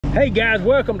Hey guys,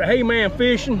 welcome to Hey Man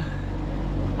Fishing.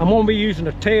 I'm gonna be using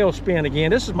a tailspin again.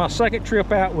 This is my second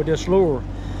trip out with this lure.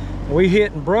 We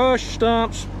hitting brush,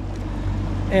 stumps,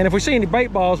 and if we see any bait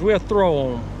balls, we'll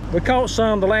throw them. We caught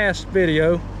some the last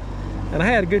video, and I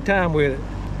had a good time with it.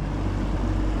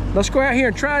 Let's go out here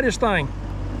and try this thing.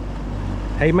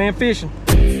 Hey Man Fishing.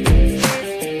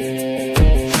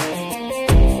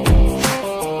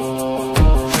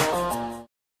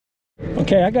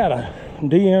 Okay, I got a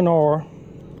DNR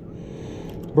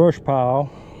brush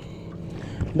pile.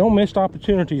 Don't miss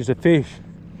opportunities to fish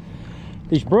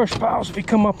these brush piles. If you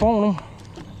come up on them,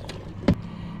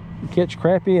 you catch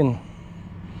crappie and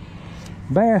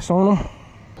bass on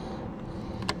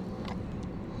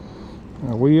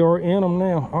them. We are in them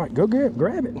now. All right, go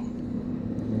grab it.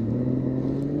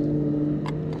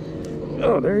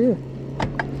 Oh, there he is.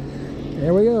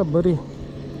 There we go, buddy.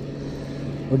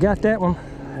 We got that one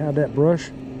out of that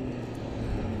brush.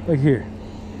 Look here.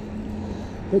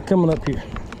 Look coming up here.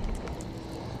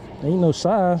 Ain't no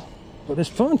size, but it's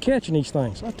fun catching these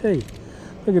things, I tell you.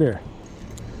 Look at there.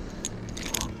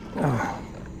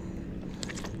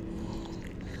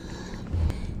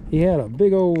 He had a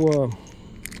big old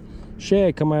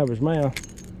shad come out of his mouth.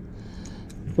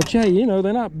 But yeah, you know,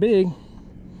 they're not big.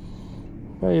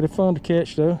 Hey, they're fun to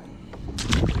catch though.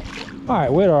 All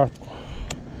right, we're at our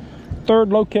third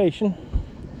location.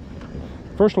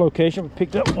 First location, we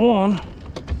picked up one,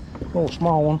 a little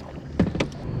small one.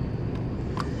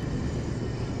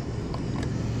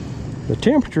 The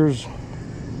temperatures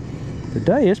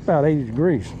today, it's about 80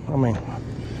 degrees. I mean,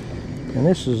 and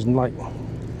this is like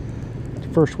the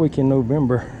first week in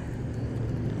November.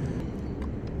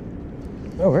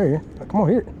 Oh, there you are. Come on,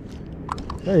 hit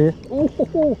it. There you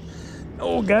are.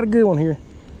 Oh, got a good one here.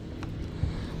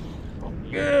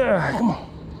 Yeah, come on.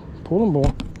 Pull him,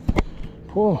 boy.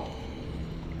 Pull.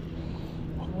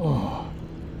 Oh.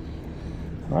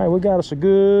 All right, we got us a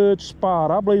good spot.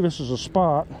 I believe this is a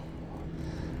spot.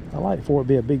 I like for it to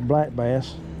be a big black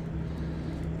bass.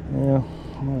 Yeah,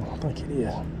 I don't think it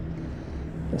is.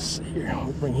 Let's see here.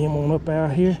 We'll bring him on up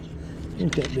out here.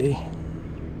 Ain't that big.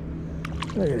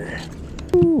 Look at that.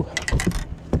 Ooh.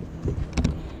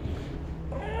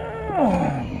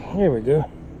 Here we go.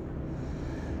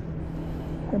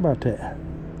 How about that?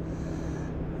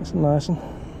 That's a nice one.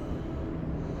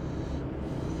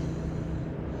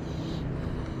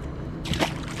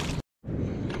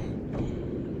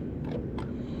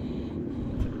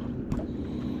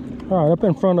 All right, up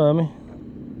in front of me.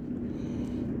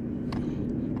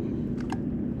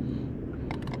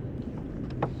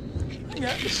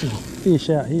 Got some fish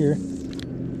out here.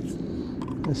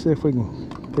 Let's see if we can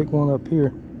pick one up here.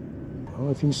 I don't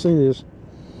know if you can see this.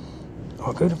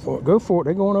 Oh, go for it. Go for it.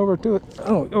 They're going over to it.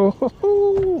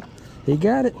 Oh, he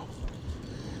got it.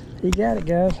 He got it,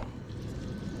 guys.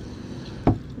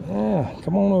 Yeah,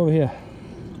 come on over here.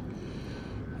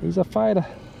 He's a fighter.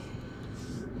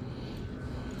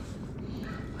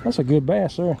 That's a good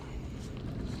bass, sir.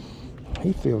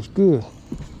 He feels good.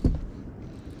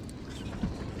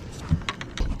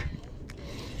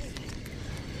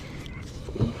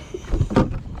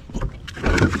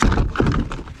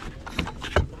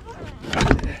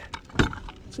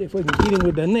 See if we can get him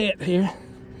with the net here.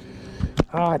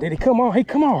 Ah, did he come on? He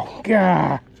come on.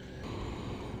 God.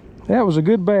 That was a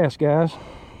good bass, guys.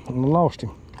 And I lost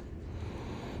him.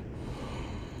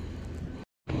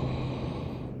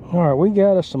 All right, we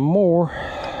got us some more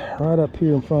right up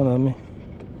here in front of me.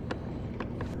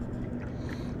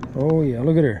 Oh yeah,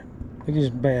 look at her. Look at his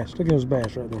bass. Look at his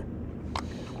bass right there.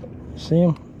 See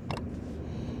him?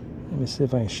 Let me see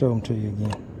if I can show them to you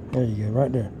again. There you go, right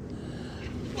there.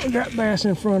 We got bass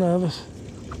in front of us.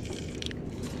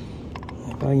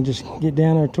 If I can just get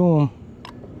down there to them.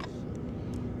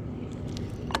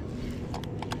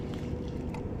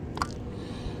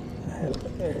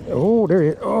 Oh, there he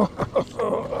is. Oh.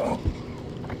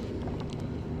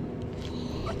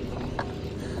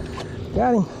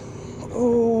 Got him.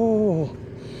 Oh,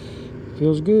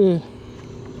 feels good.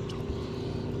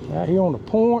 Out here on the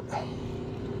point.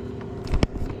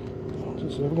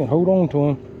 Just see if we can hold on to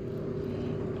him.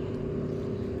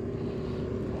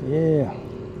 Yeah.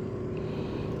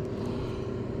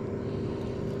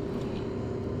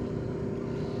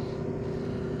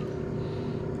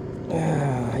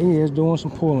 He is doing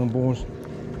some pulling, boys.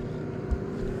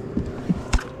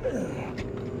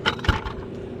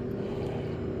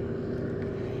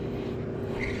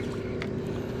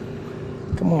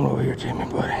 Come on over here to me,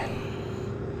 buddy.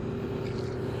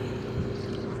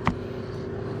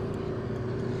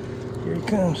 Here he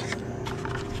comes.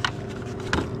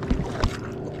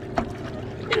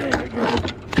 There we go.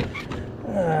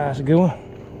 That's a good one.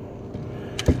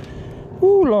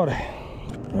 Ooh, Lordy.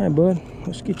 All right, bud,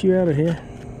 let's get you out of here.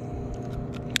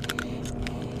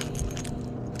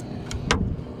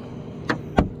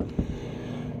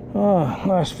 Ah,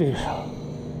 nice fish.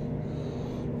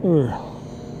 Ooh.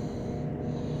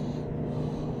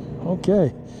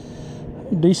 Okay,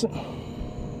 decent.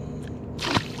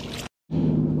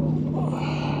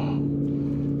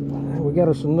 We got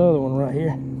us another one right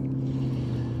here.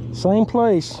 Same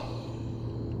place.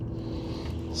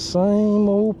 Same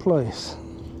old place.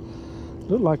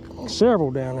 Look like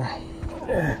several down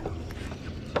there.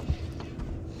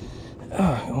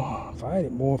 Oh, fight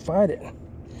it, boy, fight it.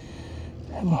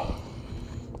 Come on.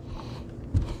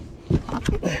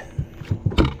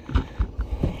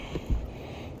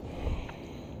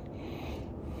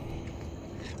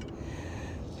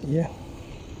 Yeah,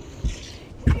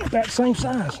 about the same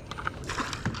size.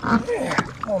 Yeah,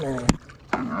 on there.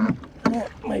 Yeah,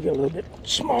 maybe a little bit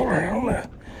smaller. I don't know.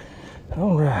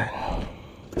 All right.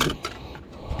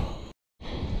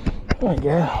 There we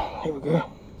go. Here we go.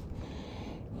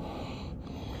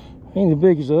 Ain't as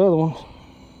big as the other ones.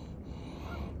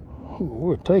 Ooh,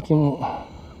 we're taking.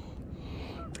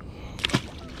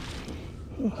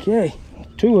 Okay,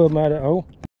 2 of them out of that hole.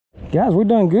 Guys, we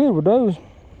done good with those.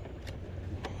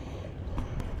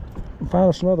 Find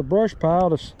us another brush pile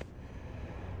that's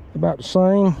about the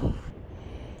same.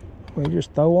 We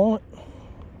just throw on it.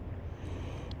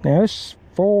 Now it's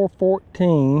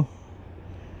 4/14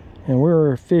 and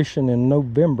we're fishing in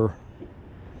November.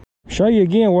 Show you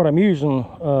again what I'm using.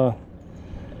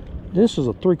 This is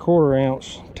a 3/4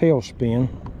 ounce tailspin,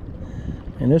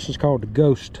 and this is called the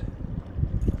Ghost.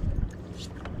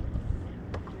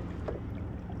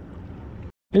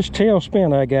 This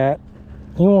tailspin I got,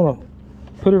 you want to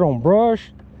put it on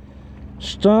brush,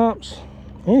 stumps,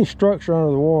 any structure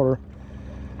under the water,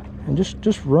 and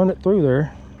just run it through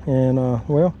there. And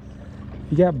well,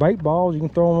 if you got bait balls, you can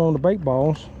throw them on the bait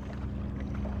balls.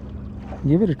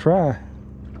 Give it a try.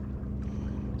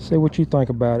 See what you think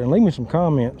about it, and leave me some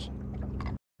comments.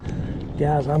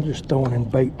 Guys, I'm just throwing in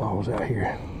bait balls out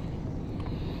here,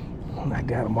 and I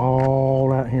got them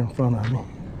all out here in front of me.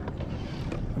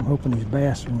 I'm hoping these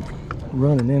bass are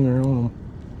running in there on them.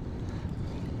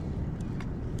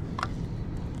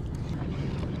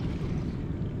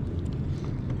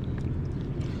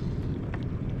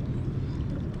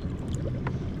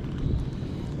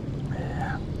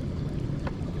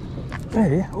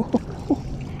 There,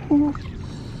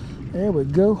 there we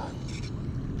go.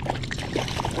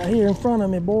 Right here in front of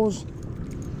me, boys.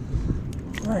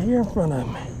 Right here in front of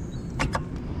me.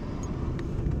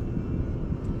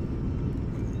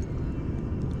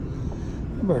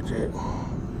 How about that?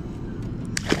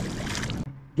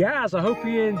 Guys, I hope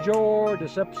you enjoyed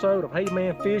this episode of Hey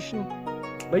Man Fishing.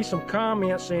 Leave some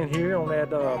comments in here on that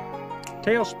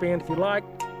tailspin if you like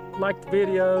the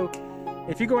video.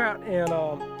 If you go out and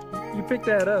you pick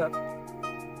that up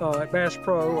at Bass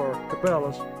Pro or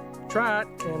Cabela's, try it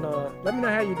and let me know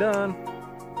how you done.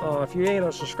 If you ain't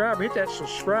a subscriber, hit that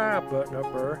subscribe button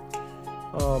up there.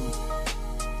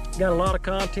 Got a lot of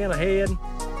content ahead.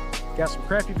 Got some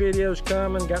crappie videos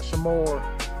coming. Got some more.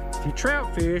 If you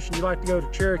trout fish and you like to go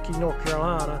to Cherokee, North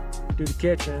Carolina, do the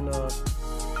catch and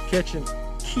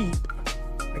keep,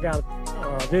 I got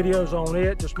videos on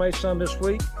it. Just made some this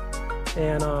week.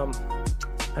 And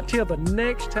until the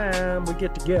next time we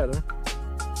get together,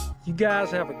 you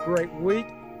guys have a great week,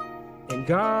 and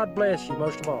God bless you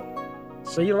most of all.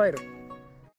 See you later.